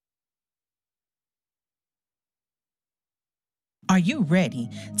Are you ready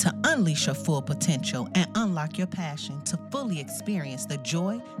to unleash your full potential and unlock your passion to fully experience the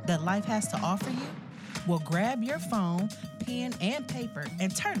joy that life has to offer you? Well, grab your phone, pen, and paper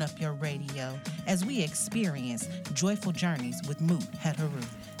and turn up your radio as we experience Joyful Journeys with Moot Hetaru.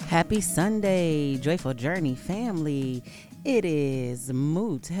 Happy Sunday, Joyful Journey family. It is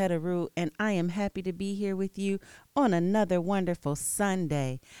Moot Hetaru, and I am happy to be here with you on another wonderful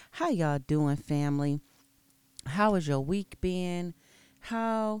Sunday. How y'all doing, family? How has your week been?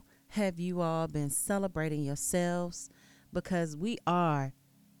 How have you all been celebrating yourselves? Because we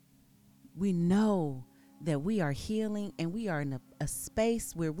know that we are healing and we are in a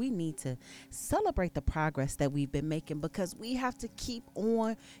space where we need to celebrate the progress that we've been making, because we have to keep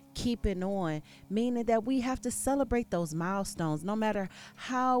on keeping on, meaning that we have to celebrate those milestones, no matter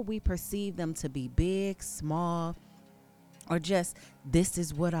how we perceive them to be big, small, or just this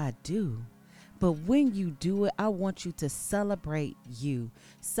is what I do. But when you do it, I want you to celebrate you.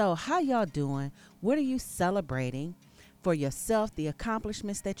 So how y'all doing? What are you celebrating for yourself? The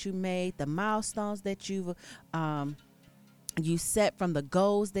accomplishments that you made, the milestones that you set from the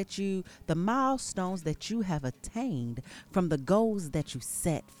goals the milestones that you have attained from the goals that you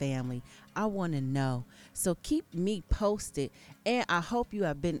set, family. I want to know. So keep me posted. And I hope you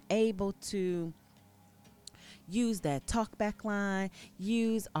have been able to use that talkback line,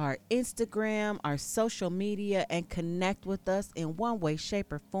 use our Instagram, our social media, and connect with us in one way,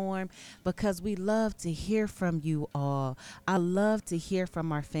 shape, or form, because we love to hear from you all. I love to hear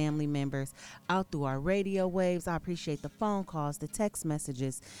from our family members out through our radio waves. I appreciate the phone calls, the text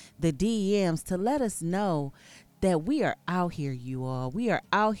messages, the DMs to let us know that we are out here, you all. We are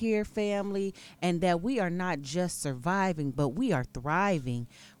out here, family, and that we are not just surviving, but we are thriving.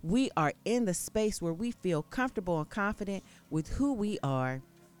 We are in the space where we feel comfortable and confident with who we are.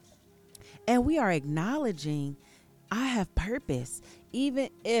 And we are acknowledging I have purpose. Even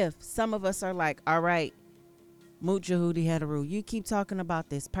if some of us are like, all right, Moot Jehudi Hetaru, you keep talking about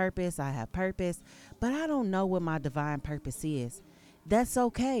this purpose. I have purpose, but I don't know what my divine purpose is. That's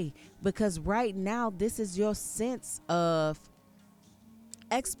okay, because right now this is your sense of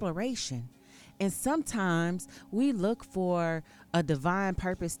exploration. And sometimes we look for a divine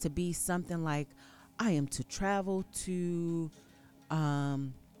purpose to be something like, I am to travel to, I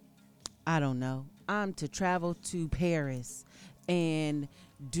don't know, I'm to travel to Paris and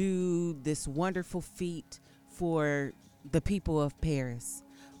do this wonderful feat for the people of Paris.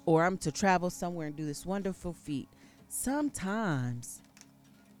 Or I'm to travel somewhere and do this wonderful feat. Sometimes,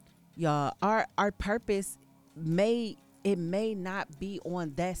 y'all, our purpose may not be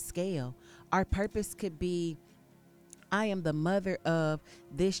on that scale. Our purpose could be, I am the mother of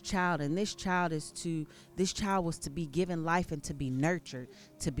this child, and this child was to be given life and to be nurtured,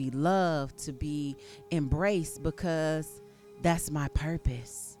 to be loved, to be embraced, because that's my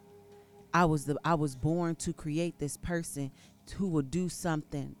purpose. I was born to create this person who will do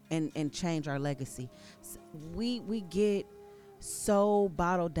something and change our legacy. We get so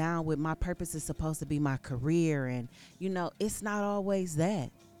bottled down with my purpose is supposed to be my career, and it's not always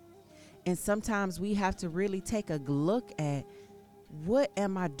that. And sometimes we have to really take a look at, what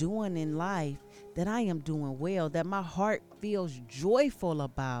am I doing in life that I am doing well, that my heart feels joyful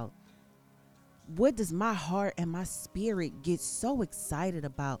about? What does my heart and my spirit get so excited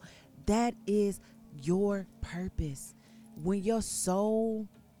about? That is your purpose. When your soul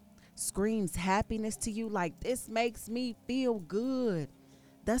screams happiness to you, like, this makes me feel good,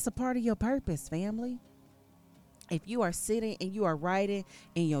 that's a part of your purpose, family. If you are sitting and you are writing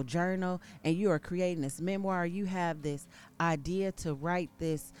in your journal and you are creating this memoir, you have this idea to write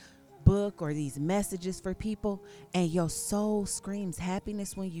this book or these messages for people, and your soul screams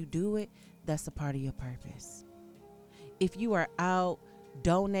happiness when you do it, that's a part of your purpose. If you are out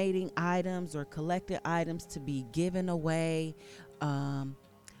donating items or collecting items to be given away,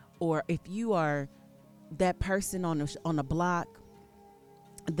 or if you are that person on a block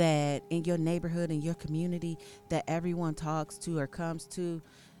that in your neighborhood, in your community, that everyone talks to or comes to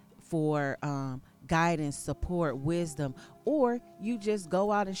for guidance, support, wisdom, or you just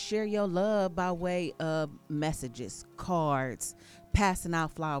go out and share your love by way of messages, cards, passing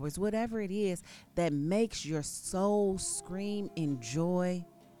out flowers, whatever it is that makes your soul scream in joy,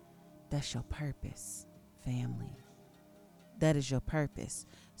 that's your purpose, family. That is your purpose.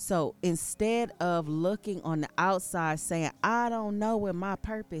 So instead of looking on the outside saying, I don't know what my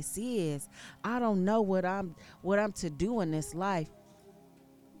purpose is, I don't know what I'm to do in this life,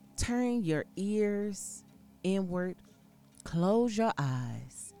 turn your ears inward, close your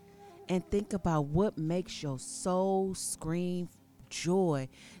eyes, and think about what makes your soul scream joy,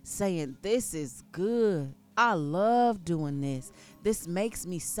 saying, this is good. I love doing this. This makes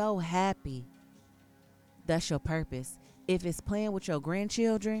me so happy. That's your purpose. If it's playing with your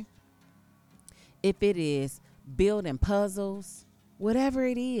grandchildren, if it is building puzzles, whatever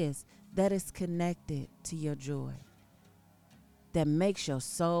it is that is connected to your joy, that makes your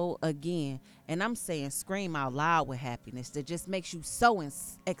soul, again, and I'm saying scream out loud with happiness, that just makes you so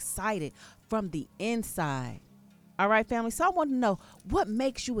excited from the inside. All right, family. So I want to know what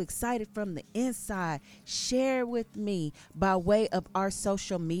makes you excited from the inside. Share with me by way of our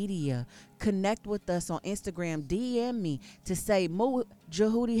social media. Connect with us on Instagram. DM me to say,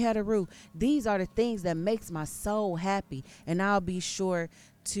 Jehudi Hadaru, these are the things that makes my soul happy. And I'll be sure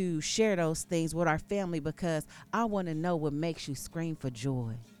to share those things with our family, because I want to know what makes you scream for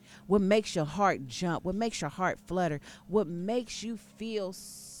joy. What makes your heart jump? What makes your heart flutter? What makes you feel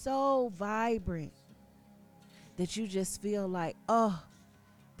so vibrant that you just feel like, oh,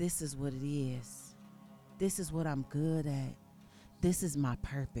 this is what it is. This is what I'm good at. This is my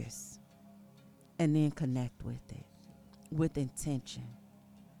purpose. And then connect with it with intention.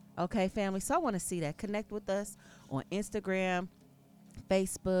 Okay, family. So I want to see that. Connect with us on Instagram,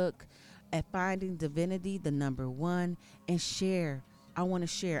 Facebook, at Finding Divinity, the number 1, and share. I want to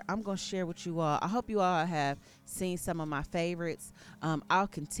share. I'm going to share with you all. I hope you all have seen some of my favorites. I'll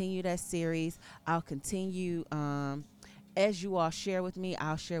continue that series. I'll continue, as you all share with me,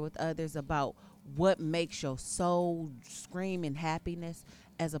 I'll share with others about what makes your soul scream in happiness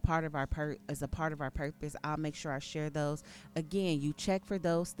as a part of our purpose. I'll make sure I share those. Again, you check for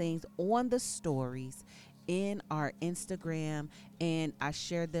those things on the stories in our Instagram, and I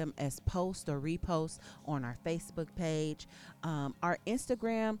share them as posts or reposts on our Facebook page. Our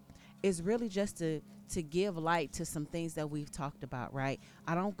Instagram is really just to give light to some things that we've talked about, right?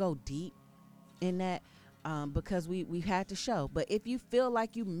 I don't go deep in that because we've had to show. But if you feel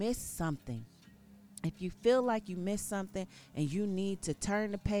like you missed something, and you need to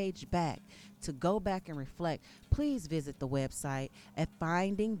turn the page back, to go back and reflect, please visit the website at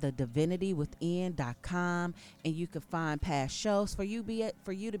findingthedivinitywithin.com, and you can find past shows for you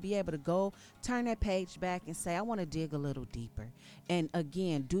to be able to go turn that page back and say, I want to dig a little deeper. And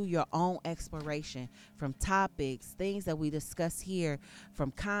again, do your own exploration from topics, things that we discuss here,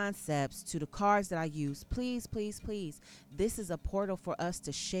 from concepts to the cards that I use. Please, please, please. This is a portal for us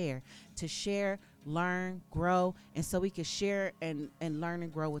to share, learn, grow, and so we can share and learn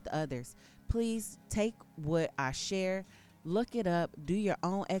and grow with others. Please take what I share, look it up, do your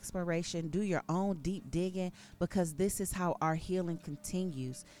own exploration, do your own deep digging, because this is how our healing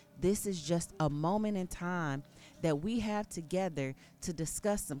continues. This is just a moment in time that we have together to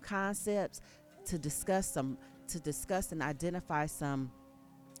discuss some concepts, to discuss and identify some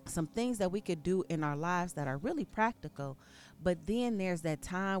things that we could do in our lives that are really practical. But then there's that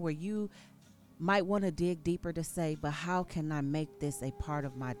time where you might want to dig deeper to say, but how can I make this a part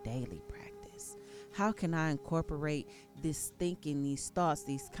of my daily practice? How can I incorporate this thinking, these thoughts,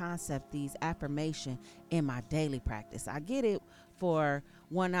 these concepts, these affirmations in my daily practice? I get it for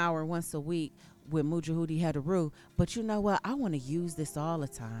 1 hour once a week with Mujahudi Hadaru, but you know what? I want to use this all the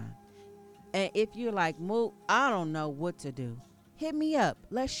time. And if you're like, Moo, I don't know what to do, hit me up.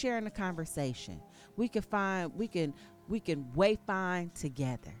 Let's share in the conversation. We can wayfind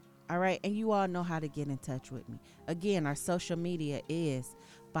together. All right. And you all know how to get in touch with me. Again, our social media is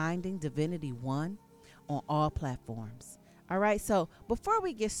Finding Divinity 1 on all platforms. All right. So before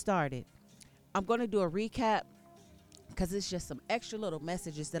we get started, I'm going to do a recap because it's just some extra little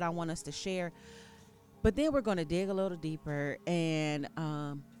messages that I want us to share. But then we're going to dig a little deeper and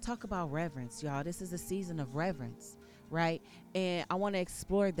talk about reverence, y'all. This is a season of reverence. Right. And I want to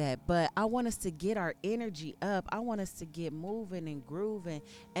explore that, but I want us to get our energy up. I want us to get moving and grooving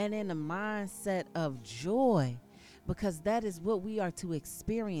and in a mindset of joy, because that is what we are to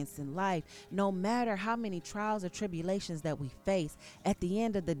experience in life. No matter how many trials or tribulations that we face, at the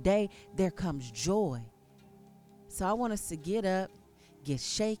end of the day, there comes joy. So I want us to get up, get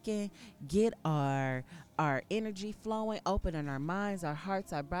shaken, get our energy flowing, opening our minds, our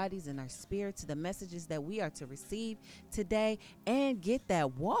hearts, our bodies, and our spirit to the messages that we are to receive today, and get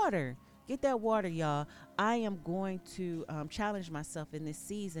that water. Get that water, y'all. I am going to challenge myself in this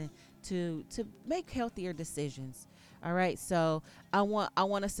season to make healthier decisions. All right. So I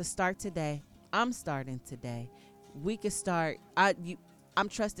want us to start today. I'm starting today. We can start. I'm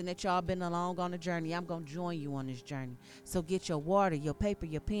trusting that y'all been along on the journey. I'm going to join you on this journey. So get your water, your paper,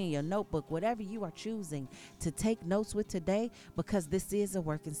 your pen, your notebook, whatever you are choosing to take notes with today, because this is a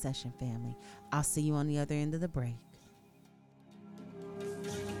working session, family. I'll see you on the other end of the break.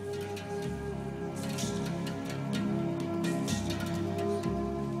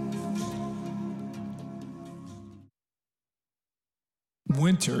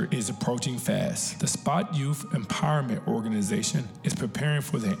 Winter is approaching fast. The Spot Youth Empowerment Organization is preparing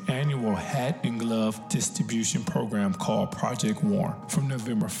for their annual hat and glove distribution program called Project Warm. From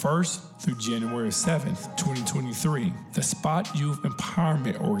November 1st through January 7th, 2023, the Spot Youth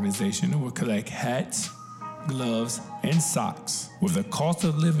Empowerment Organization will collect hats, gloves, and socks. With the cost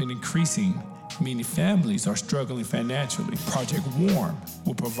of living increasing, many families are struggling financially. Project Warm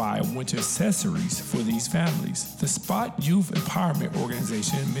will provide winter accessories for these families. The Spot Youth Empowerment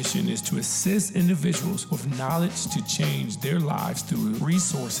Organization mission is to assist individuals with knowledge to change their lives through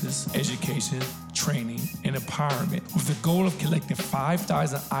resources, education, training, and empowerment. With the goal of collecting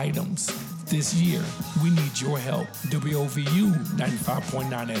 5,000 items this year, we need your help. WOVU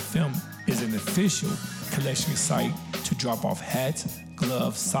 95.9 FM is an official collection site to drop off hats,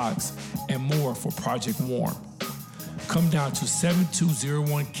 gloves, socks, and more for Project Warm. Come down to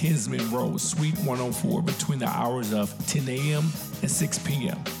 7201 Kinsman Road, Suite 104, between the hours of 10 a.m. and 6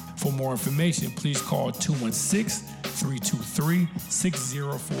 p.m. For more information, please call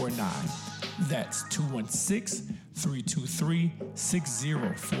 216-323-6049. That's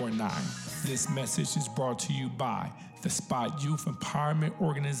 216-323-6049. This message is brought to you by the Spot Youth Empowerment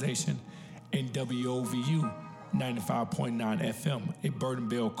Organization and WOVU 95.9 FM, a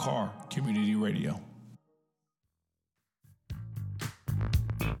Burdenville Car Community Radio.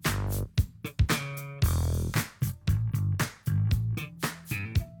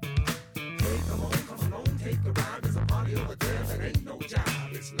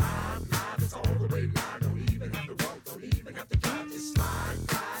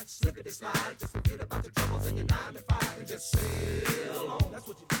 Slide, just forget about the troubles in your 9 to 5 and just sail on. That's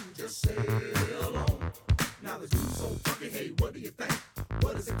what you do, just sail on. Now the dude's so funky, hey, what do you think?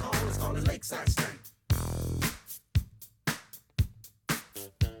 What is it called? It's called a lakeside stank.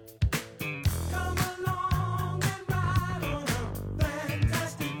 Come along and ride on a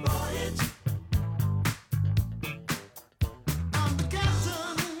fantastic voyage. I'm the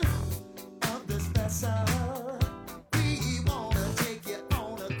captain of this vessel.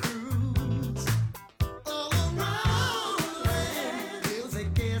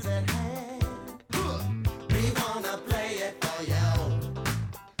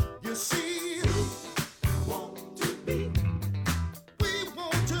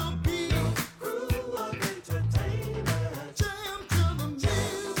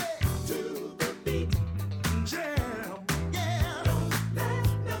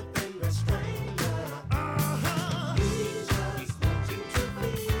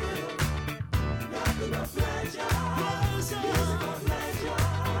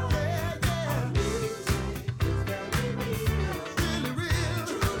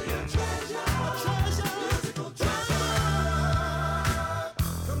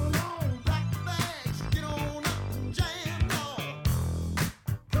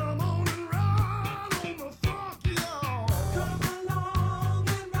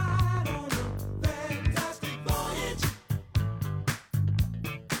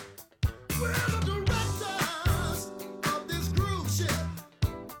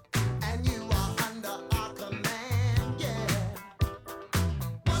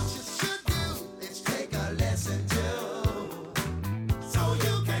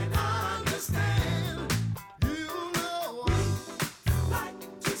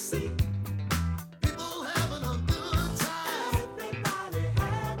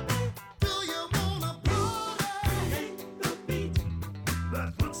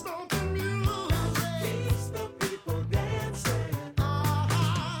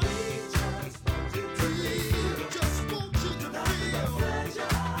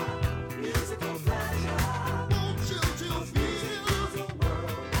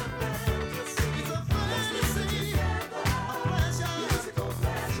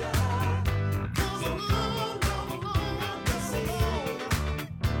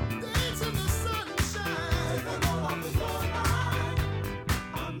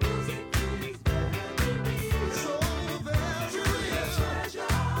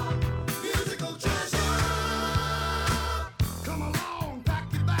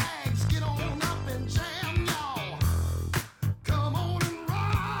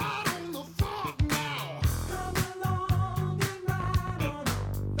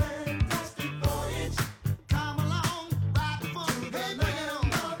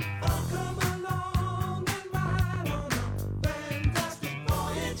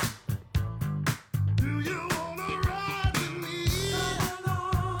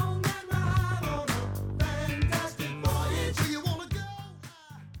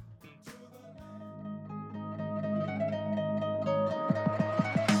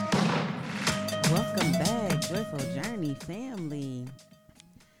 Welcome back, Joyful Journey family.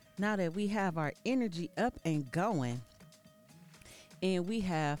 now that we have our energy up and going, and we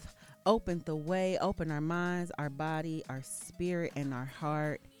have opened the way, opened our minds, our body, our spirit, and our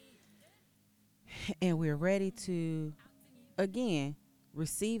heart, and we're ready to, again,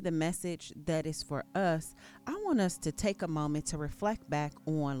 receive the message that is for us, I want us to take a moment to reflect back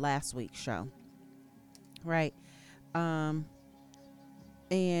on last week's show, right? And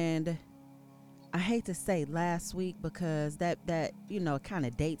I hate to say last week because that kind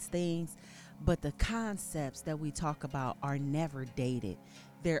of dates things, but the concepts that we talk about are never dated.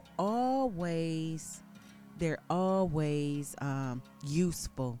 They're always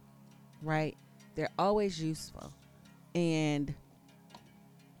useful, right? They're always useful, and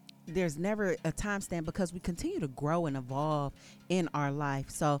there's never a timestamp because we continue to grow and evolve in our life.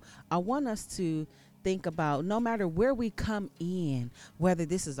 So I want us to think about, no matter where we come in, whether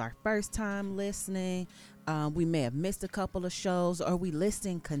this is our first time listening, we may have missed a couple of shows, or we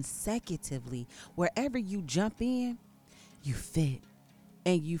listen consecutively, wherever you jump in, you fit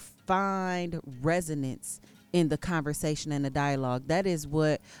and you find resonance in the conversation and the dialogue. That is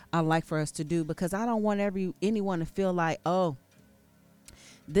what I like for us to do, because I don't want anyone to feel like, oh,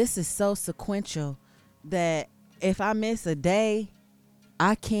 this is so sequential that if I miss a day,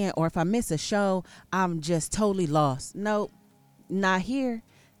 I can't, or if I miss a show, I'm just totally lost. Nope, not here.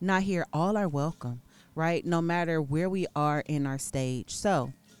 Not here. All are welcome, right? No matter where we are in our stage.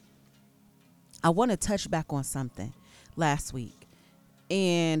 So I want to touch back on something last week,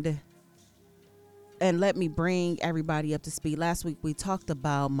 and let me bring everybody up to speed. Last week we talked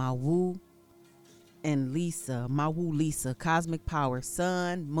about Mawu and Lisa, cosmic power,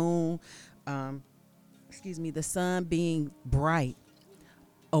 sun, moon, the sun being bright,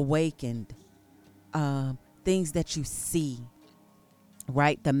 awakened, things that you see,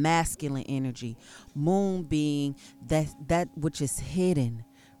 right? The masculine energy, moon being that which is hidden,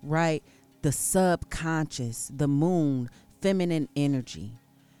 right? The subconscious, the moon, feminine energy,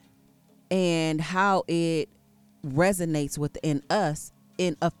 and how it resonates within us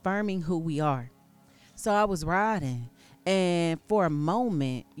in affirming who we are. So I was riding, and for a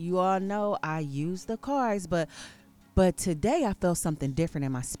moment, you all know I use the cards, but today I felt something different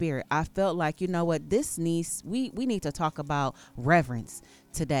in my spirit. I felt like, you know what, we need to talk about reverence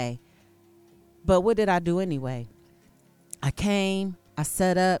today. But what did I do anyway? I came, I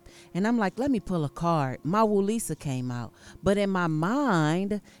set up, and I'm like, let me pull a card. Mawu Lisa came out. But in my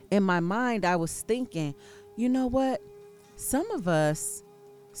mind, I was thinking, you know what? Some of us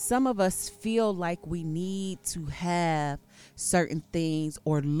feel like we need to have certain things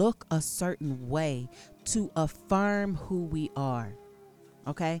or look a certain way to affirm who we are.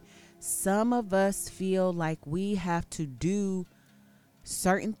 Okay? Some of us feel like we have to do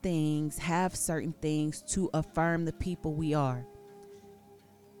certain things, have certain things to affirm the people we are.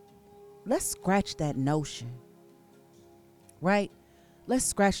 Let's scratch that notion. Right? Let's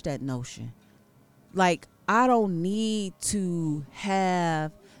scratch that notion. Like, I don't need to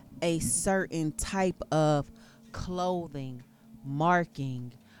have a certain type of clothing,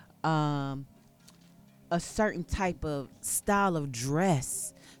 marking, a certain type of style of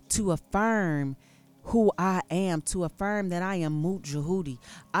dress to affirm who I am, to affirm that I am Mut Jehudi.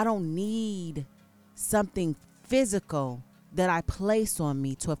 I don't need something physical that I place on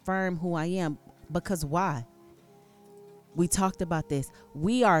me to affirm who I am. Because why? We talked about this.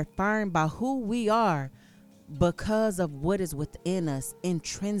 We are affirmed by who we are because of what is within us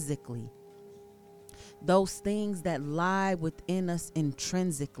intrinsically. Those things that lie within us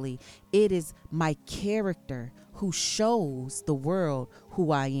intrinsically. It is my character who shows the world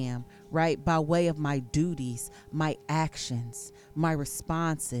who I am, right? By way of my duties, my actions, my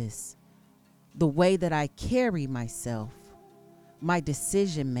responses, the way that I carry myself, my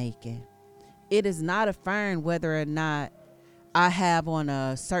decision making. It is not affirmed whether or not I have on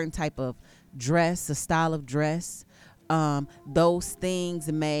a certain type of dress, a style of dress. Those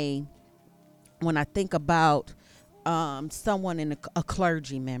things may, when I think about someone in a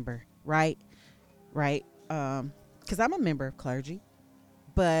clergy member, right? Because I'm a member of clergy,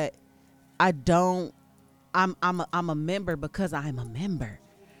 but I'm a member because I'm a member,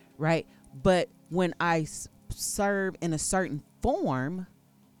 right? But when I serve in a certain form,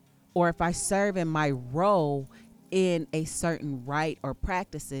 or if I serve in my role in a certain rite or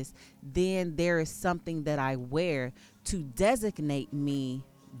practices, then there is something that I wear to designate me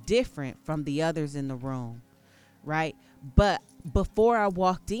different from the others in the room, right? But before I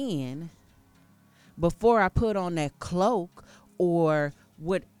walked in, before I put on that cloak or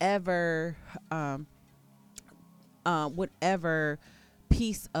whatever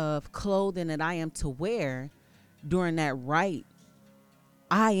piece of clothing that I am to wear during that rite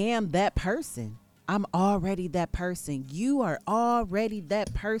I am that person. I'm already that person. You are already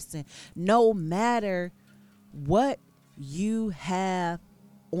that person. No matter what you have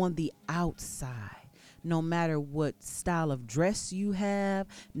on the outside, no matter what style of dress you have,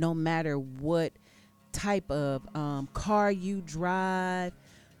 no matter what type of car you drive,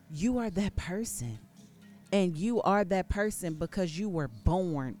 you are that person. And you are that person because you were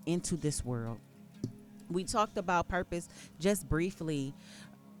born into this world. We talked about purpose just briefly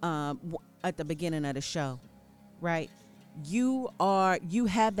at the beginning of the show, right? You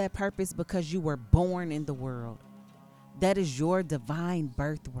have that purpose because you were born in the world. That is your divine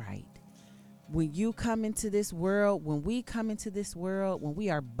birthright. When you come into this world, when we come into this world, when we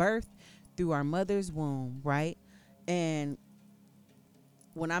are birthed through our mother's womb, right? And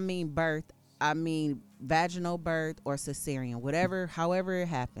when I mean birth, I mean vaginal birth or cesarean, whatever, however it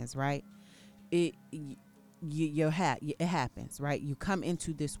happens, right? It happens, right? You come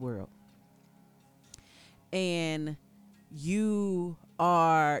into this world, and your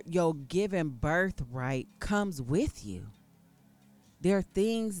given birthright comes with you. There are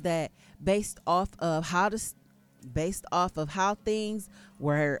things that based off of how things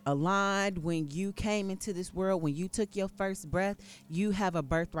were aligned when you came into this world, when you took your first breath, you have a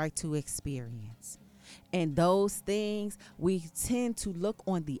birthright to experience. And those things, we tend to look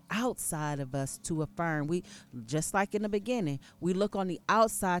on the outside of us to affirm. We, just like in the beginning, we look on the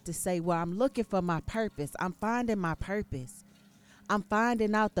outside to say, well, I'm looking for my purpose. I'm finding my purpose. I'm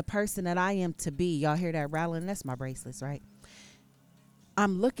finding out the person that I am to be. Y'all hear that rattling? That's my bracelets, right?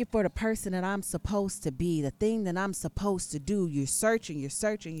 I'm looking for the person that I'm supposed to be, the thing that I'm supposed to do. You're searching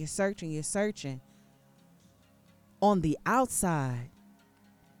on the outside.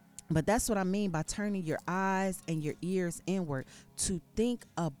 But that's what I mean by turning your eyes and your ears inward to think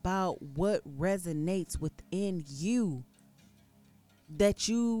about what resonates within you that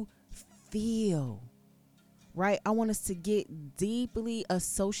you feel, right? I want us to get deeply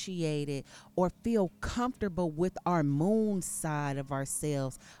associated or feel comfortable with our moon side of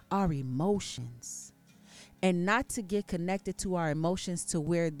ourselves, our emotions. And not to get connected to our emotions to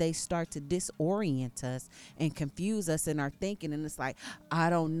where they start to disorient us and confuse us in our thinking. And it's like,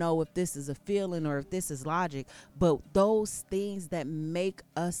 I don't know if this is a feeling or if this is logic, but those things that make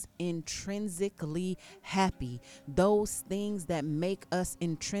us intrinsically happy, those things that make us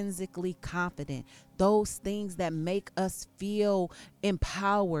intrinsically confident, those things that make us feel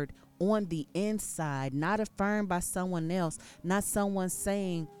empowered on the inside, not affirmed by someone else, not someone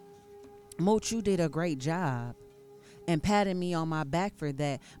saying, Mooch, you did a great job, and patting me on my back for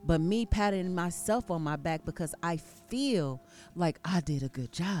that, but me patting myself on my back because I feel like I did a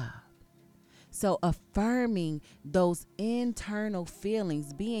good job. So affirming those internal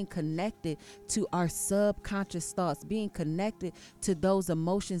feelings, being connected to our subconscious thoughts, being connected to those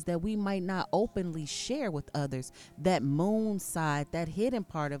emotions that we might not openly share with others, that moon side, that hidden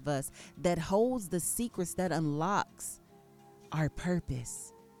part of us that holds the secrets that unlocks our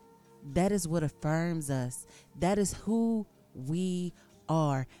purpose. That is what affirms us. That is who we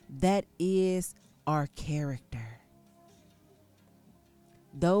are. That is our character.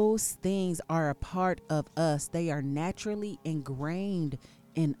 Those things are a part of us. They are naturally ingrained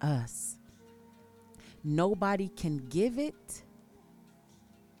in us. Nobody can give it.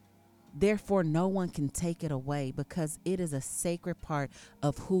 Therefore, no one can take it away because it is a sacred part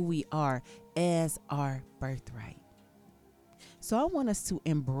of who we are as our birthright. So I want us to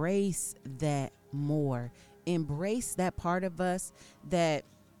embrace that more. Embrace that part of us that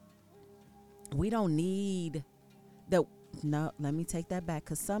we don't need. No, let me take that back,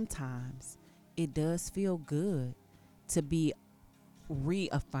 because sometimes it does feel good to be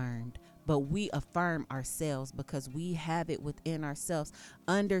reaffirmed, but we affirm ourselves because we have it within ourselves.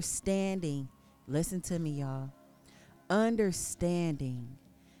 Understanding, listen to me, y'all. Understanding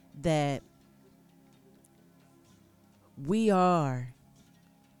that we are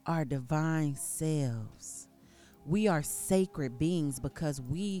our divine selves. We are sacred beings because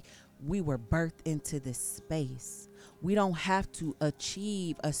we were birthed into this space. We don't have to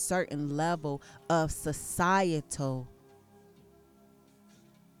achieve a certain level of societal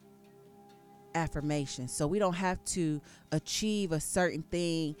affirmation. So we don't have to achieve a certain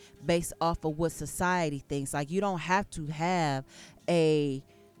thing based off of what society thinks. Like, you don't have to have a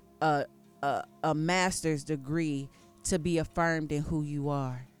master's degree to be affirmed in who you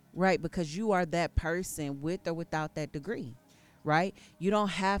are, right? Because you are that person with or without that degree, right? You don't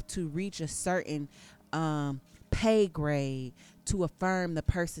have to reach a certain pay grade to affirm the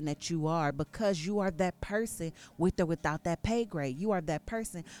person that you are, because you are that person with or without that pay grade. You are that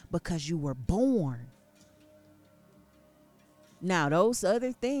person because you were born. Now, those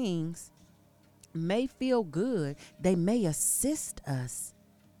other things may feel good. They may assist us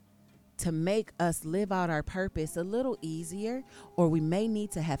to make us live out our purpose a little easier, or we may need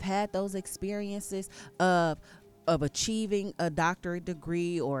to have had those experiences of achieving a doctorate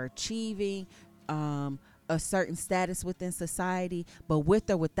degree or achieving a certain status within society. But with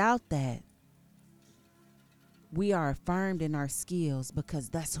or without that, we are affirmed in our skills because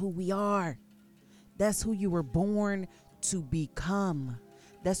that's who we are. That's who you were born to become.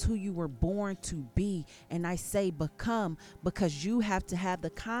 That's who you were born to be. And I say become because you have to have the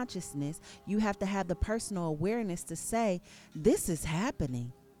consciousness, you have to have the personal awareness to say, this is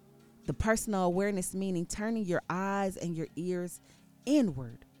happening. The personal awareness meaning turning your eyes and your ears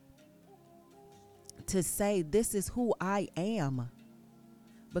inward to say, this is who I am,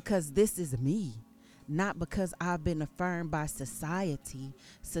 because this is me, not because I've been affirmed by society.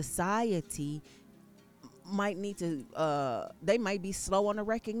 Society might need to, they might be slow on the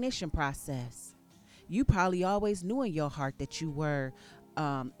recognition process. You probably always knew in your heart that you were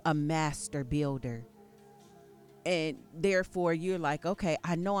a master builder. And therefore you're like, okay,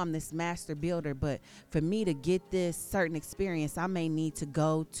 I know I'm this master builder, but for me to get this certain experience, I may need to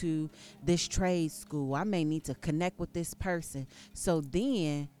go to this trade school. I may need to connect with this person. So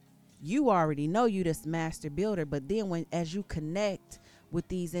then you already know you this master builder. But then as you connect with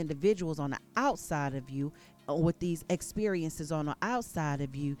these individuals on the outside of you, with these experiences on the outside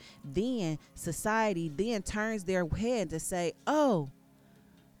of you, then society then turns their head to say, oh,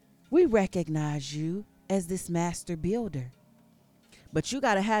 we recognize you as this master builder. But you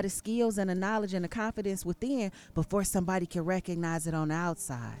got to have the skills and the knowledge and the confidence within before somebody can recognize it on the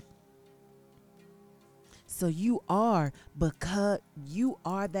outside. So you are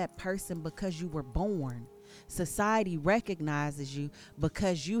that person because you were born. Society recognizes you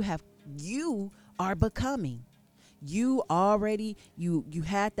because you are becoming. You already, you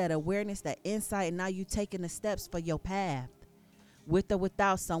had that awareness, that insight, and now you taking the steps for your path. With or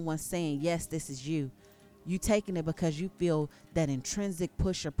without someone saying, yes, this is you. You taking it because you feel that intrinsic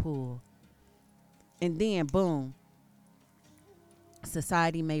push or pull. And then, boom,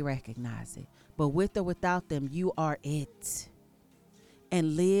 society may recognize it. But with or without them, you are it.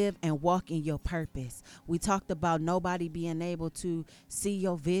 And live and walk in your purpose. We talked about nobody being able to see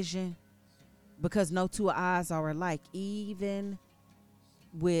your vision because no two eyes are alike. Even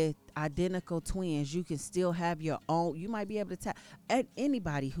with identical twins, you can still have your own. You might be able to tap at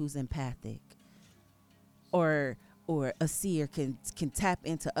anybody who's empathic or a seer can tap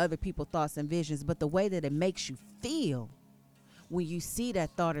into other people's thoughts and visions. But the way that it makes you feel when you see that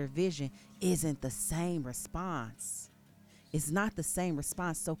thought or vision isn't the same response. It's not the same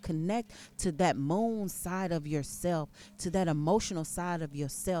response. So connect to that moon side of yourself, to that emotional side of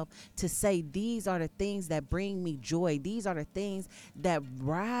yourself, to say, these are the things that bring me joy. These are the things that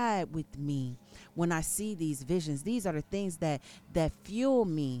ride with me when I see these visions. These are the things that fuel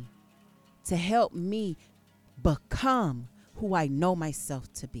me to help me become who I know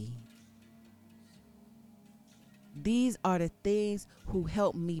myself to be. These are the things who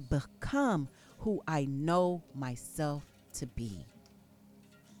help me become who I know myself to be.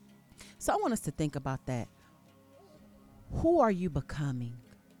 So I want us to think about that. Who are you becoming?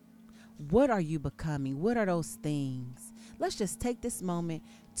 What are you becoming? What are those things? Let's just take this moment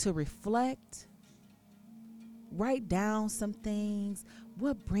to reflect, write down some things.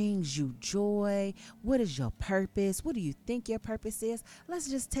 What brings you joy? What is your purpose? What do you think your purpose is? Let's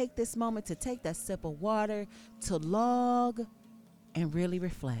just take this moment to take that sip of water, to log and really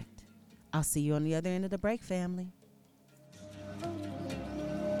reflect. I'll see you on the other end of the break, family.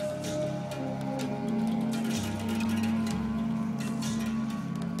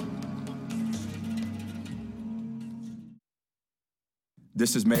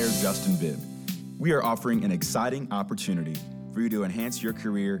 This is Mayor Justin Bibb. We are offering an exciting opportunity for you to enhance your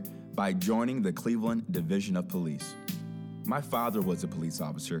career by joining the Cleveland Division of Police. My father was a police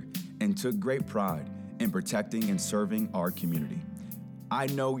officer and took great pride in protecting and serving our community. I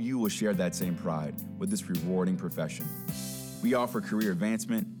know you will share that same pride with this rewarding profession. We offer career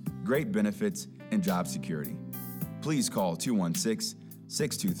advancement, great benefits, and job security. Please call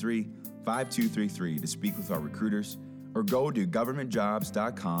 216-623-5233 to speak with our recruiters, or go to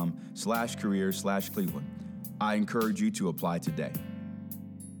governmentjobs.com/career/Cleveland. I encourage you to apply today.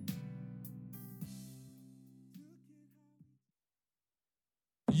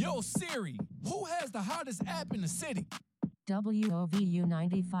 Yo, Siri, who has the hottest app in the city? WOVU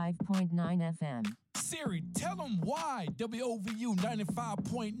 95.9 FM. Siri, tell them why WOVU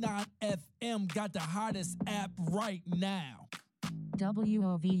 95.9 FM got the hottest app right now.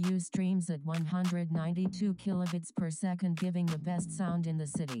 WOVU streams at 192 kilobits per second, giving the best sound in the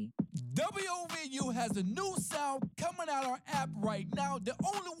city. WOVU has a new sound coming out our app right now. The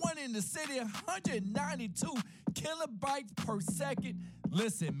only one in the city, 192 kilobytes per second.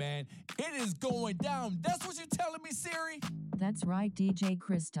 Listen, man, it is going down. That's what you're telling me, Siri? That's right, DJ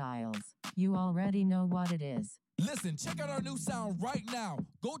Chris Styles. You already know what it is. Listen, check out our new sound right now.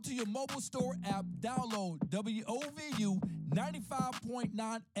 Go to your mobile store app, download WOVU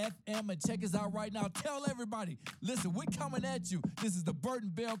 95.9 FM, and check us out right now. Tell everybody, listen, we're coming at you. This is the Burton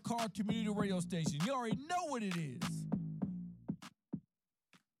Bell Carr Community Radio Station. You already know what it is.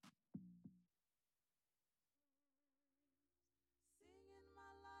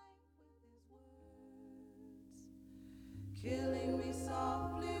 Killing me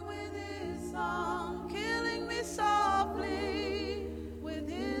softly with his song, killing me softly with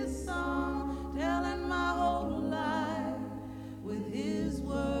his song, telling my whole life with his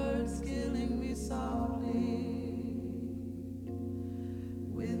words, killing me softly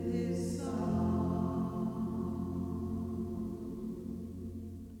with his song.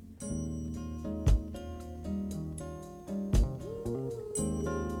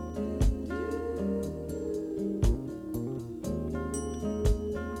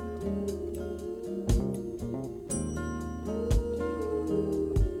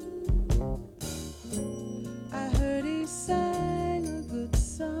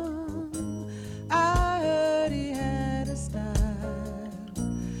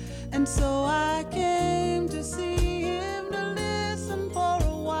 And so I came to see him, to listen for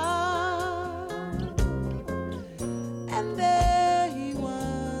a while. And there he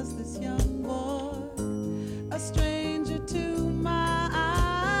was, this young boy, a stranger to my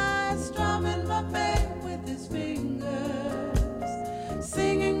eyes, strumming my faith with his fingers,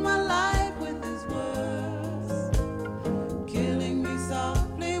 singing my life with his words, killing me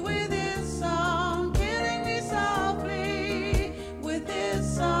softly with his song, killing me softly with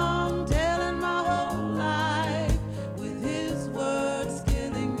his song.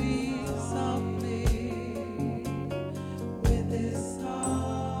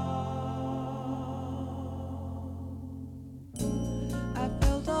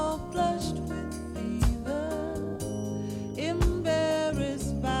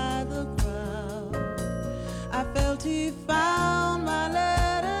 He found my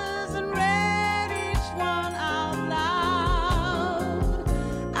letters and read each one out loud.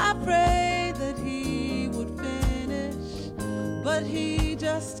 I prayed that he would finish, but he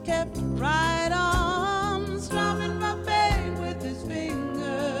just kept right on, strumming my pain with his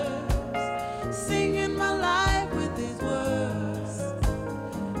fingers, singing my life with his words,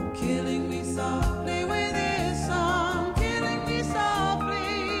 killing me softly with his song, killing me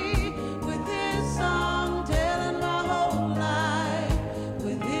softly with his song.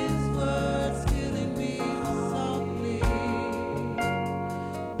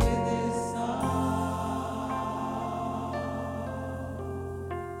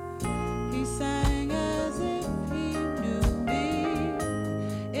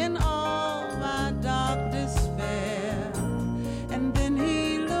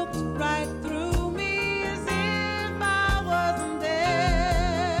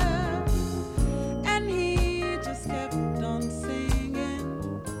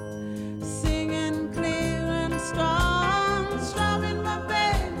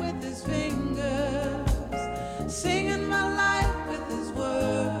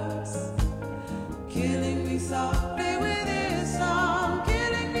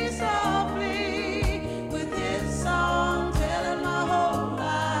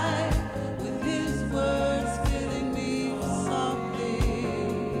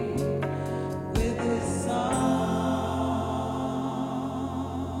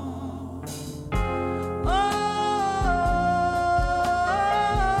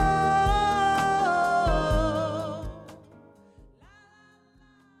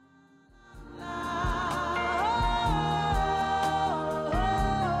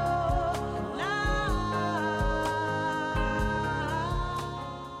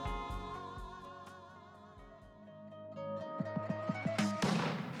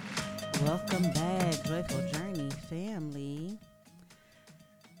 Welcome back, Joyful Journey family.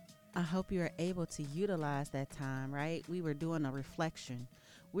 I hope you are able to utilize that time, right? We were doing a reflection.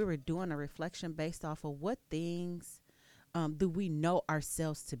 Based off of what things do we know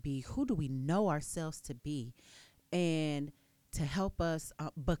ourselves to be? Who do we know ourselves to be? And to help us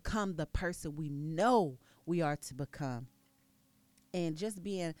become the person we know we are to become. And just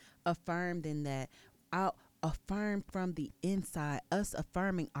being affirmed in that, affirmed from the inside, us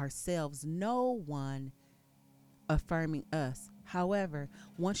affirming ourselves, no one affirming us However,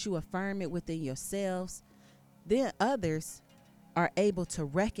 once you affirm it within yourselves, then others are able to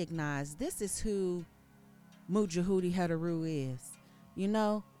recognize this is who Mujahudi Hadaru is, you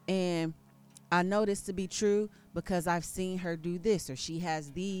know, and I know this to be true because I've seen her do this, or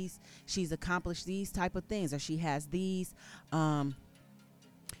she's accomplished these type of things, or she has these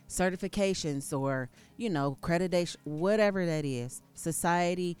certifications, or, you know, accreditation, whatever that is.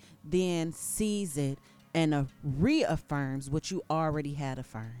 Society then sees it and reaffirms what you already had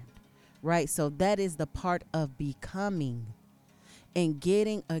affirmed, right? So that is the part of becoming and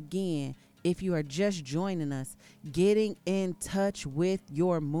getting, again, if you are just joining us, getting in touch with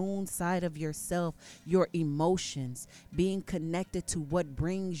your moon side of yourself, your emotions, being connected to what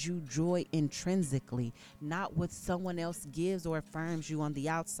brings you joy intrinsically, not what someone else gives or affirms you on the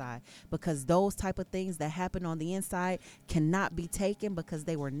outside, because those type of things that happen on the inside cannot be taken because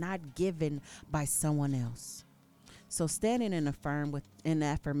they were not given by someone else. So standing in in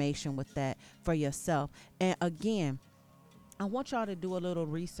affirmation with that for yourself. And again, I want y'all to do a little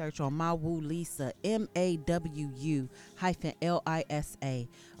research on Mawu Lisa, MAWU-LISA,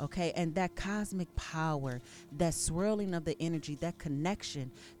 okay? And that cosmic power, that swirling of the energy, that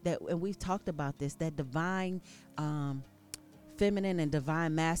connection, and we've talked about this, that divine feminine and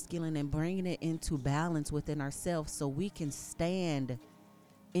divine masculine, and bringing it into balance within ourselves so we can stand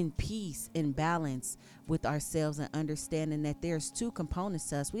in peace, in balance with ourselves, and understanding that there's two components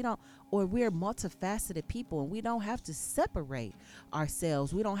to us. We're multifaceted people, and we don't have to separate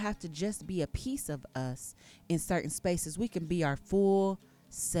ourselves. We don't have to just be a piece of us in certain spaces. We can be our full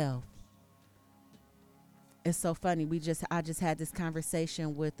self. It's so funny. I just had this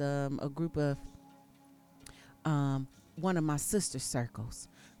conversation with a group of one of my sister circles,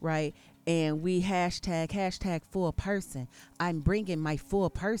 right? And we hashtag full person. I'm bringing my full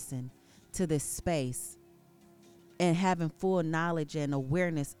person to this space and having full knowledge and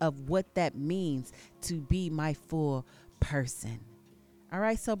awareness of what that means to be my full person. All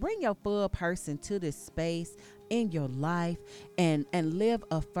right. So bring your full person to this space in your life and live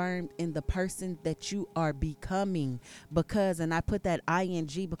affirmed in the person that you are becoming, and I put that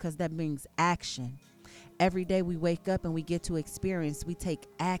ing because that means action. Every day we wake up and we get to experience, we take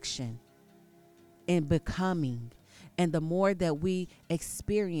action in becoming. And the more that we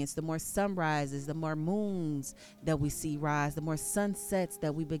experience, the more sunrises, the more moons that we see rise, the more sunsets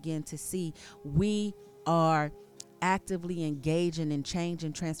that we begin to see, we are actively engaging in change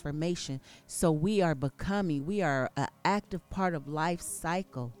and transformation. So we are becoming, we are an active part of life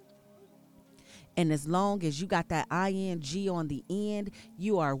cycle. And as long as you got that ing on the end,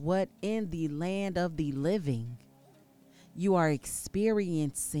 you are what? In the land of the living. You are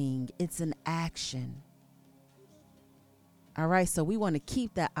experiencing. It's an action. All right. So we want to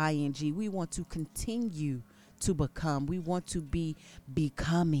keep that ing. We want to continue to become. We want to be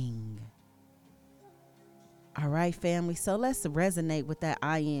becoming. All right, family. So let's resonate with that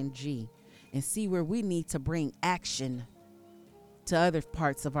ing and see where we need to bring action to other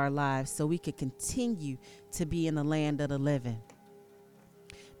parts of our lives so we can continue to be in the land of the living.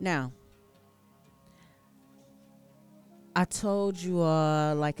 Now, I told you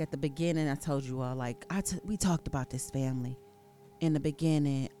all, like at the beginning, we talked about this, family, in the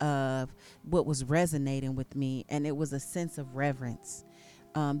beginning of what was resonating with me, and it was a sense of reverence.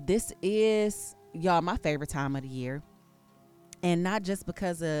 This is, y'all, my favorite time of the year. And not just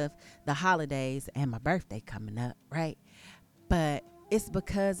because of the holidays and my birthday coming up, right? But it's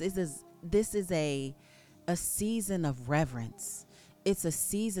because this is a season of reverence. It's a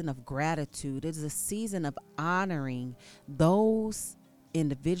season of gratitude. It's a season of honoring those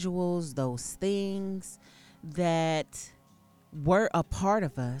individuals, those things that were a part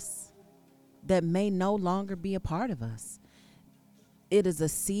of us that may no longer be a part of us. It is a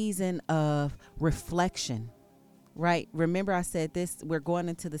season of reflection. Right. Remember I said this, we're going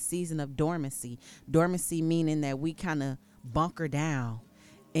into the season of dormancy. Dormancy meaning that we kind of bunker down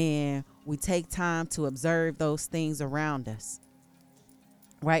and we take time to observe those things around us.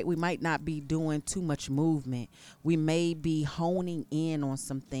 Right. We might not be doing too much movement. We may be honing in on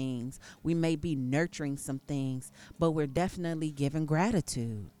some things. We may be nurturing some things, but we're definitely giving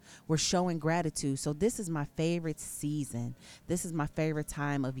gratitude. We're showing gratitude. So this is my favorite season. This is my favorite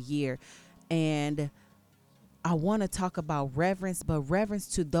time of year. And I want to talk about reverence, but reverence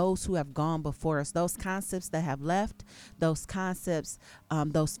to those who have gone before us, those concepts that have left, those concepts,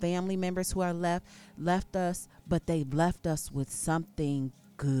 those family members who are left us, but they've left us with something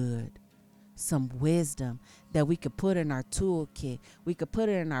good, some wisdom that we could put in our toolkit. We could put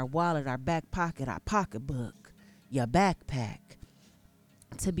it in our wallet, our back pocket, our pocketbook, your backpack,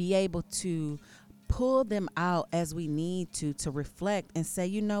 to be able to pull them out as we need to reflect and say,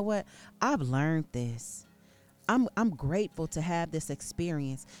 you know what, I've learned this. I'm grateful to have this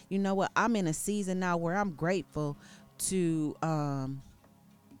experience. You know what, I'm in a season now where I'm grateful to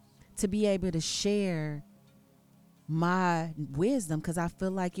be able to share my wisdom, because I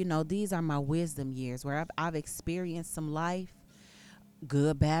feel like, you know, these are my wisdom years where I've experienced some life,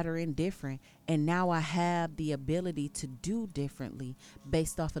 good, bad, or indifferent, and now I have the ability to do differently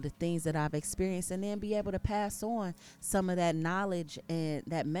based off of the things that I've experienced, and then be able to pass on some of that knowledge and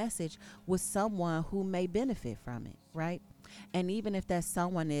that message with someone who may benefit from it, right? And even if that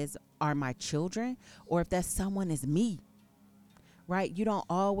someone are my children, or if that someone is me, right? You don't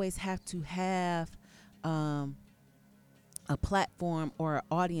always have to have a platform or an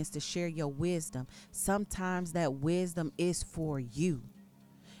audience to share your wisdom. Sometimes that wisdom is for you,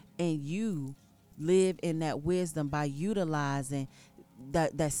 and you live in that wisdom by utilizing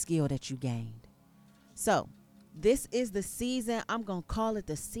that skill that you gained. So this is the season, I'm going to call it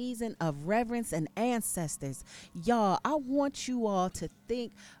the season of reverence and ancestors. Y'all, I want you all to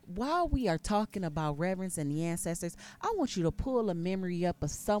think, while we are talking about reverence and the ancestors, I want you to pull a memory up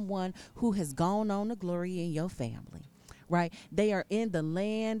of someone who has gone on to glory in your family. Right? They are in the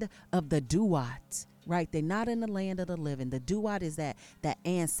land of the Duat, right? They're not in the land of the living. The Duat is that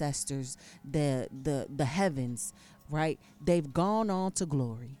ancestors, the heavens, right? They've gone on to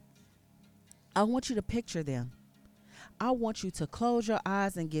glory. I want you to picture them. I want you to close your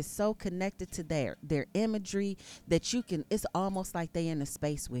eyes and get so connected to their imagery that you can, it's almost like they're in a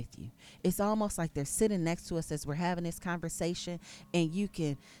space with you. It's almost like they're sitting next to us as we're having this conversation, and you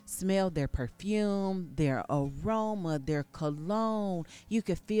can smell their perfume, their aroma, their cologne. You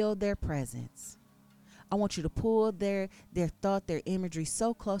can feel their presence. I want you to pull their thought, their imagery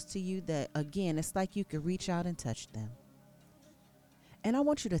so close to you that, again, it's like you can reach out and touch them. And I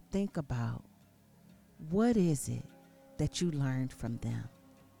want you to think about, what is it that you learned from them?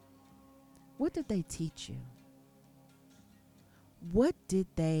 What did they teach you? What did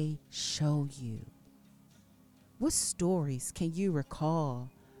they show you? What stories can you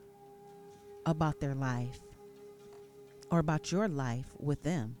recall about their life, or about your life with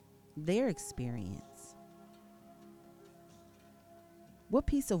them, their experience? What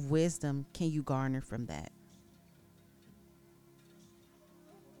piece of wisdom can you garner from that?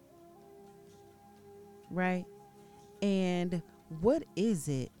 Right? And what is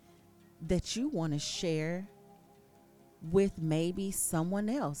it that you want to share with maybe someone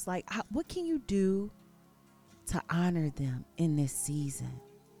else? Like, what can you do to honor them in this season?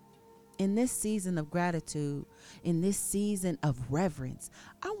 In this season of gratitude, in this season of reverence,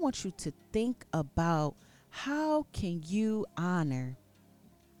 I want you to think about, how can you honor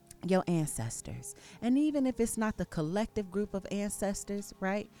your ancestors? And even if it's not the collective group of ancestors,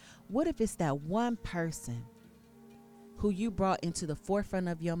 right? What if it's that one person who you brought into the forefront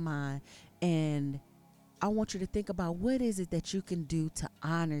of your mind? And I want you to think about, what is it that you can do to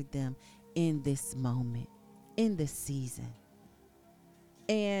honor them in this moment, in this season?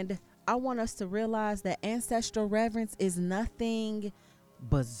 And I want us to realize that ancestral reverence is nothing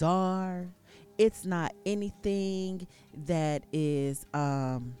bizarre. It's not anything that is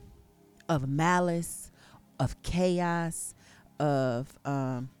of malice, of chaos, of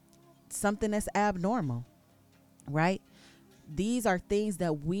something that's abnormal, right? These are things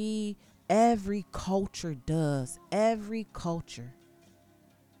that every culture does. Every culture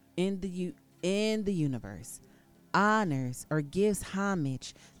in the universe honors or gives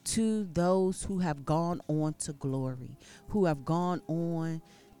homage to those who have gone on to glory, who have gone on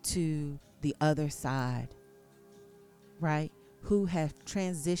to the other side, right? Who have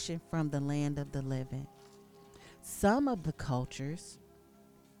transitioned from the land of the living. Some of the cultures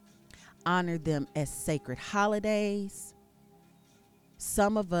honor them as sacred holidays.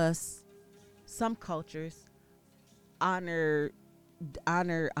 Some cultures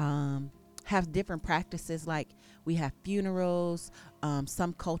have different practices, like we have funerals.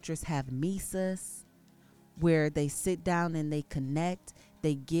 Some cultures have misas, where they sit down and they connect.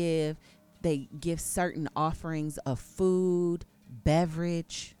 They give certain offerings of food,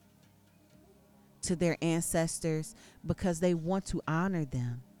 beverage to their ancestors because they want to honor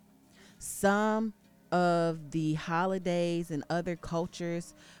them. Some of the holidays in other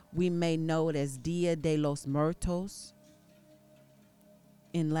cultures, we may know it as Dia de los Muertos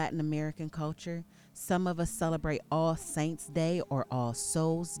in Latin American culture. Some of us celebrate All Saints Day or All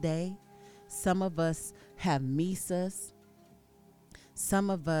Souls Day. Some of us have misas. Some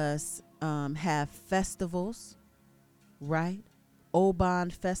of us have festivals, right? Oban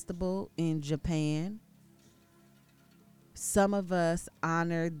Festival in Japan. Some of us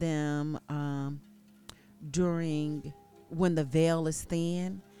honor them during when the veil is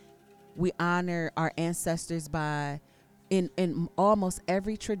thin. We honor our ancestors by, in almost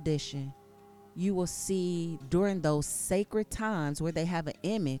every tradition, you will see during those sacred times where they have an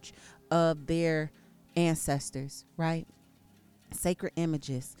image of their ancestors, right? Sacred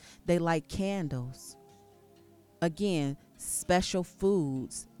images. They light candles. Again, special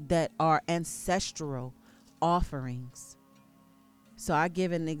foods that are ancestral offerings. So I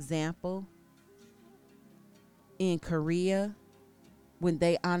give an example. In Korea, when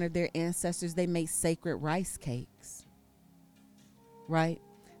they honor their ancestors, they make sacred rice cakes, right?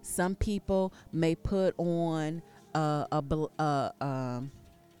 Some people may put on a bowl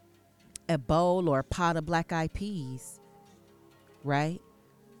or a pot of black-eyed peas, right?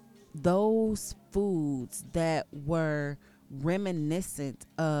 Those foods that were reminiscent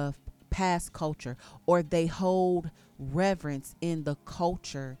of past culture, or they hold reverence in the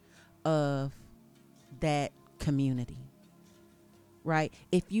culture of that community, right?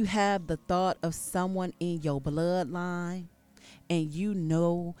 If you have the thought of someone in your bloodline and you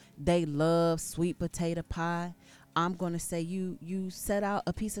know they love sweet potato pie, I'm going to say you set out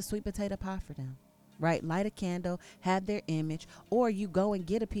a piece of sweet potato pie for them, right? Light a candle, have their image, or you go and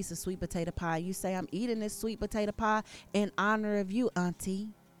get a piece of sweet potato pie. You say, I'm eating this sweet potato pie in honor of you, auntie,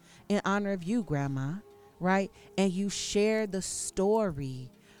 in honor of you, grandma, right? And you share the story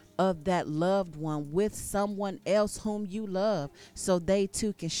of that loved one with someone else whom you love, so they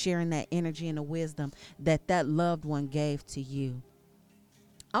too can share in that energy and the wisdom that that loved one gave to you.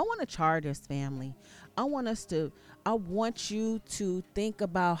 I want to charge us, family. I want you to think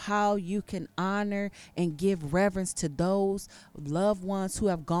about how you can honor and give reverence to those loved ones who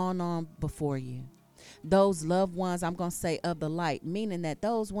have gone on before you. Those loved ones, I'm going to say, of the light, meaning that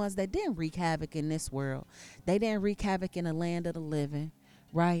those ones that didn't wreak havoc in this world. They didn't wreak havoc in the land of the living,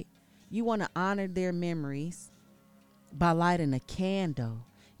 right? You want to honor their memories by lighting a candle,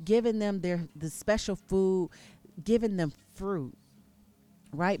 giving them the special food, giving them fruit,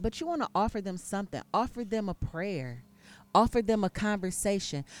 right? But you want to offer them something. Offer them a prayer. Offer them a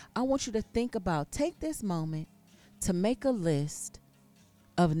conversation. I want you to think about, take this moment to make a list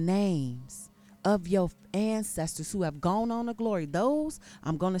of names of your ancestors who have gone on to glory. Those,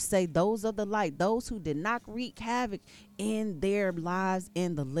 I'm going to say, those of the light, those who did not wreak havoc in their lives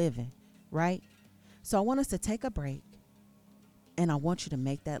in the living, right? So I want us to take a break, and I want you to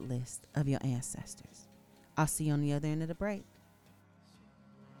make that list of your ancestors. I'll see you on the other end of the break.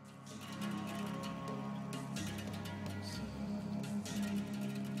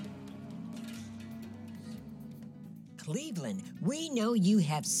 Cleveland, we know you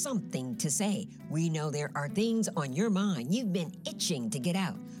have something to say. We know there are things on your mind you've been itching to get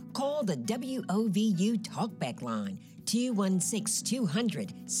out. Call the WOVU Talkback line,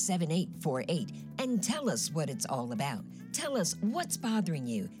 216-200-7848, and tell us what it's all about. Tell us what's bothering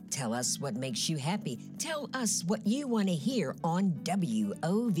you. Tell us what makes you happy. Tell us what you want to hear on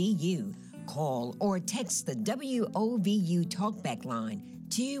WOVU. Call or text the WOVU Talkback line,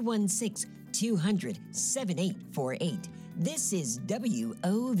 216-200-7848. This is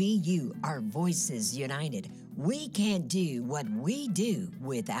WOVU, our voices united. We can't do what we do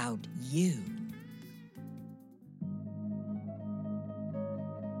without you.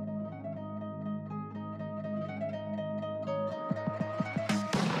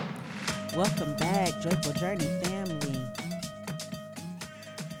 Welcome back, Joyful Journey family.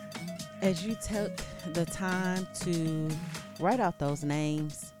 As you took the time to write out those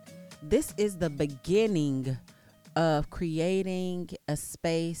names, this is the beginning of creating a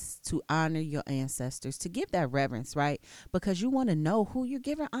space to honor your ancestors, to give that reverence, right? Because you want to know who you're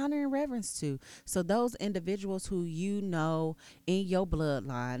giving honor and reverence to. So those individuals who you know in your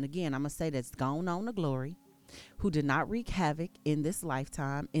bloodline, again, I'm going to say that's gone on to glory, who did not wreak havoc in this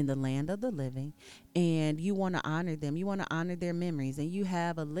lifetime in the land of the living, and you want to honor them. You want to honor their memories, and you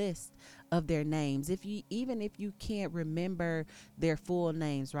have a list of their names. Even if you can't remember their full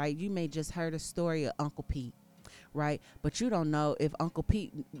names, right? You may just heard a story of Uncle Pete, right? But you don't know if Uncle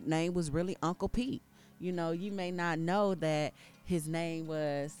Pete's name was really Uncle Pete. You know, you may not know that his name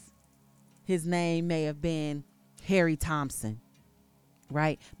may have been Harry Thompson,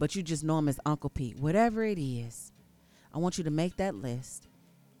 right? But you just know him as Uncle Pete. Whatever it is, I want you to make that list.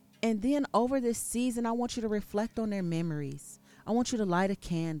 And then over this season, I want you to reflect on their memories. I want you to light a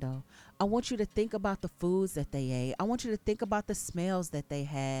candle. I want you to think about the foods that they ate. I want you to think about the smells that they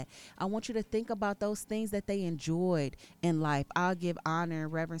had. I want you to think about those things that they enjoyed in life. I'll give honor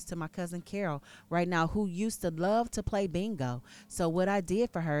and reverence to my cousin Carol right now, who used to love to play bingo. So what I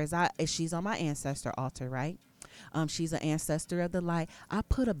did for her is she's on my ancestor altar, right? She's an ancestor of the light. I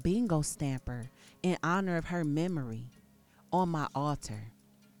put a bingo stamper in honor of her memory on my altar.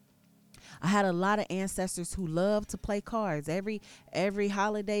 I had a lot of ancestors who loved to play cards. Every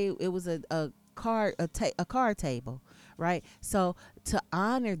holiday, it was a card table, right? So to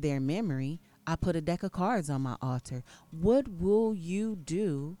honor their memory, I put a deck of cards on my altar. What will you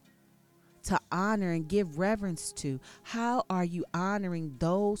do to honor and give reverence to? How are you honoring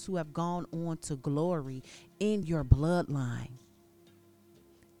those who have gone on to glory in your bloodline,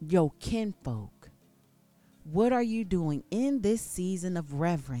 your kinfolk? What are you doing in this season of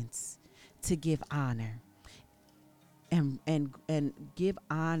reverence to give honor and give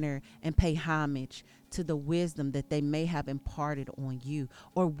honor and pay homage to the wisdom that they may have imparted on you?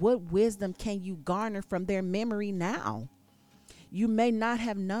 Or what wisdom can you garner from their memory now? You may not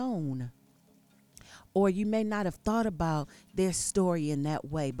have known, or you may not have thought about their story in that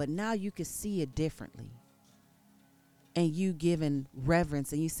way, but now you can see it differently. And you giving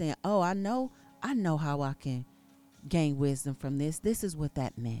reverence and you saying, oh, I know how I can gain wisdom from this. This is what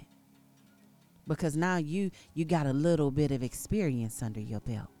that meant. Because now you got a little bit of experience under your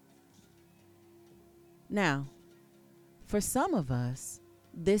belt. Now, for some of us,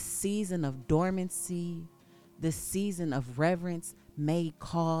 this season of dormancy, this season of reverence may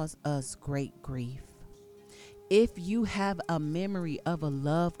cause us great grief. If you have a memory of a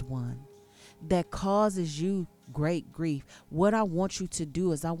loved one that causes you great grief, what I want you to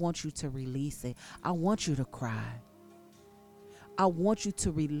do is I want you to release it. I want you to cry. I want you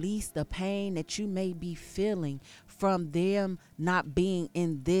to release the pain that you may be feeling from them not being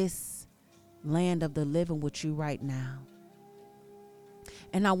in this land of the living with you right now.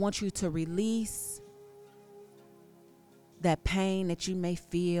 And I want you to release that pain that you may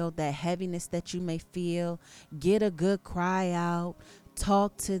feel, that heaviness that you may feel. Get a good cry out.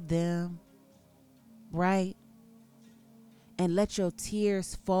 Talk to them, right? And let your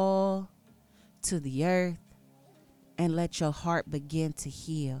tears fall to the earth and let your heart begin to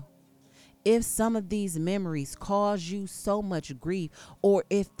heal. If some of these memories cause you so much grief, or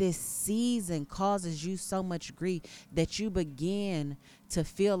if this season causes you so much grief that you begin to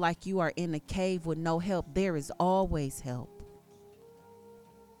feel like you are in a cave with no help, there is always help.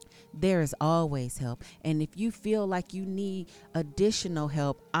 There is always help. And if you feel like you need additional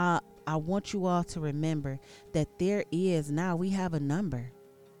help, I want you all to remember that we have a number,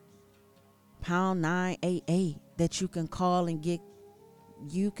 pound 988, that you can call and get.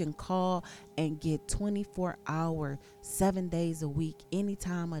 You can call and get 24-hour, 7 days a week, any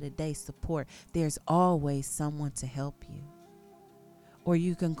time of the day support. There's always someone to help you. Or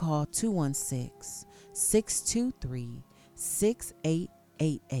you can call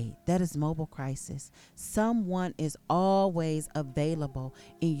 216-623-6888. That is mobile crisis. Someone is always available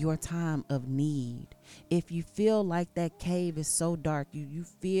in your time of need. If you feel like that cave is so dark, you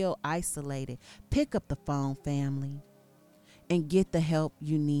feel isolated, pick up the phone, family, and get the help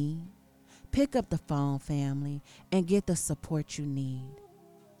you need. Pick up the phone, family, and get the support you need.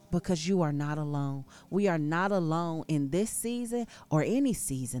 Because you are not alone. We are not alone in this season or any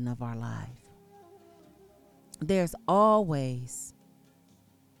season of our life. There's always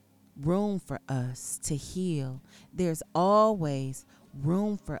room for us to heal. There's always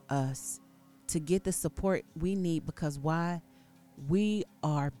room for us to get the support we need, because why? We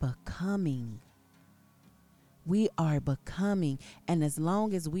are becoming. We are becoming. And as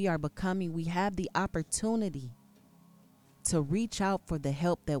long as we are becoming, we have the opportunity to reach out for the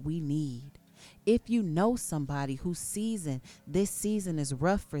help that we need. If you know somebody this season is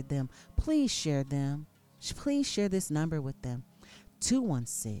rough for them, please share them. Please share this number with them.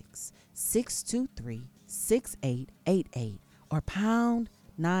 216-623-6888 or pound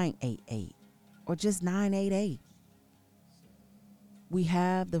 988 or just 988. We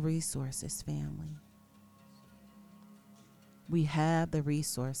have the resources, family. We have the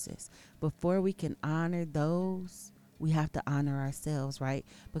resources. Before we can honor those, we have to honor ourselves, right?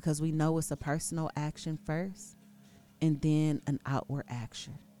 Because we know it's a personal action first and then an outward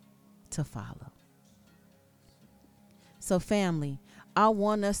action to follow. So family, I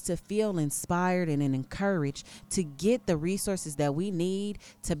want us to feel inspired and encouraged to get the resources that we need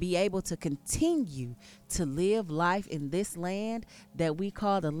to be able to continue to live life in this land that we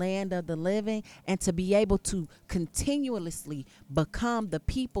call the land of the living, and to be able to continuously become the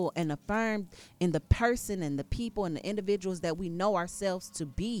people and affirm in the person and the people and the individuals that we know ourselves to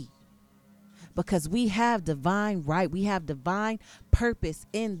be. Because we have divine right, we have divine purpose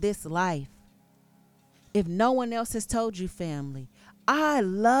in this life. If no one else has told you, family, I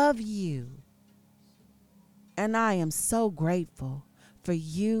love you. And I am so grateful for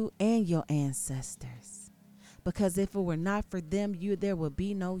you and your ancestors. Because if it were not for them, there would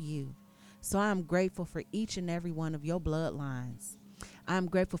be no you. So I'm grateful for each and every one of your bloodlines. I'm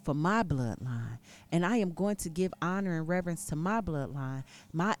grateful for my bloodline, and I am going to give honor and reverence to my bloodline,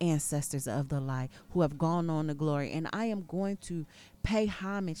 my ancestors of the light who have gone on to glory, and I am going to pay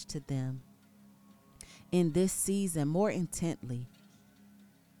homage to them in this season more intently.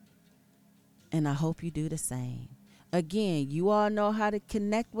 And I hope you do the same. Again, you all know how to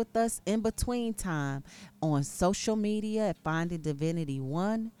connect with us in between time on social media at Finding Divinity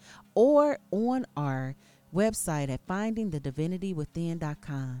One or on our website at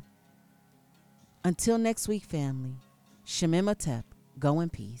findingthedivinitywithin.com. Until next week, family, Shemim Atep, go in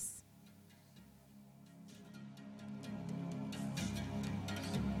peace.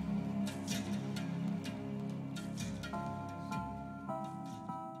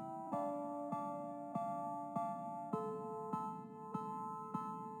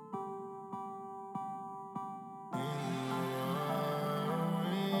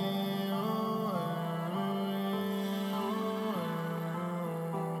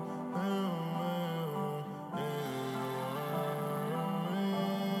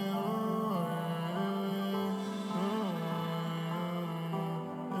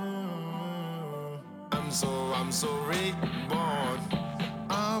 I'm so reborn.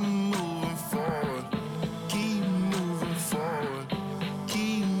 I'm moving forward. Keep moving forward.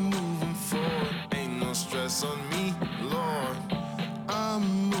 Keep moving forward. Ain't no stress on me, Lord.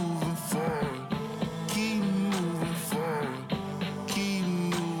 I'm moving forward. Keep moving forward. Keep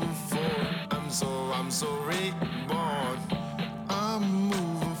moving forward. I'm so reborn. I'm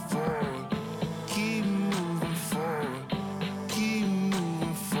moving forward. Keep moving forward. Keep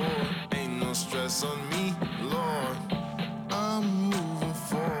moving forward. Ain't no stress on me, Lord.